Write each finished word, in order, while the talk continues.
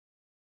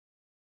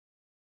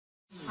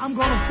I'm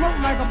gonna float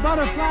like a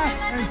butterfly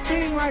and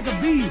sting like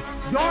a bee.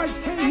 George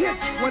can't hit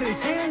what his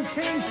hands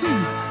can't see.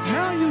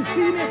 Now you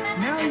see me,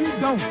 now you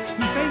don't.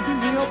 He thinks he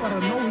will, but I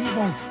know he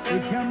won't. They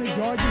tell me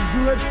George is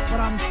good,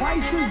 but I'm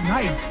twice as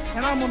nice.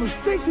 And I'm gonna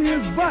stick to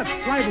his butt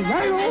like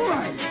right on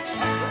right.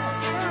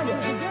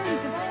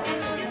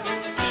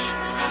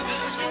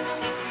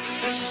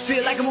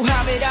 Feel like a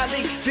Muhammad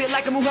Ali, feel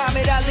like a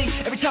Muhammad Ali.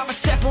 Every time I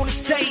step on the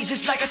stage,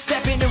 it's like I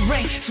step in the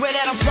ring. Swear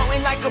that I'm floating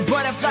like a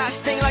butterfly,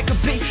 sting like a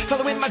bee.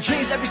 Following my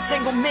dreams every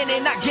single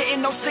minute, not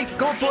getting no sleep.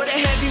 Going for the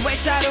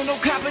heavyweight title, no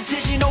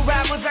competition, no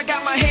rivals. I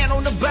got my hand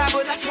on the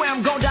Bible, that's where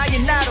I'm gonna die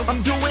united. I'm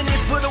doing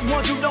this for the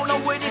ones who don't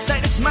know what it's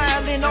like to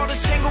smile. And all the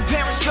single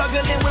parents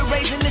struggling with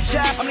raising the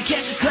child. I'm the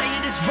catch play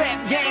in this rap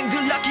game,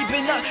 good luck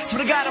keeping up. Swear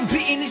to God I'm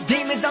beating these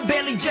demons, I'm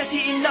barely just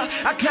hitting up.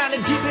 I climb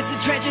the deepest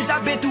of trenches,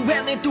 I've been through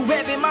hell and through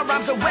heaven. My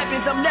rhymes are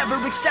weapons, I'm never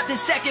accepting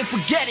second,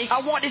 forget it. I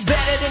want this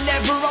better than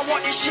ever, I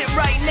want this shit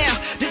right now.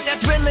 This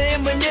that Thriller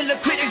and Manila,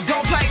 critics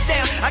gon' pipe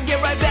down. I get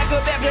right back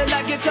up after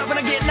life get tough and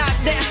I get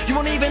knocked down. You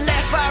won't even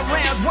last 5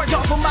 rounds, worked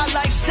off of my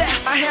lifestyle.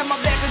 I had my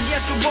back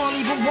against the wall,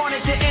 even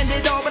wanted to end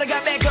it all, but I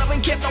got back up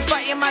and kept on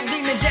fighting my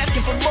demons,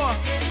 asking for more.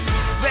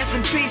 Rest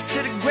in peace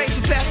to the greats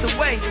who passed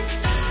away.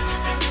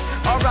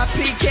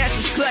 R.I.P.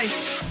 Cassius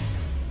Clay.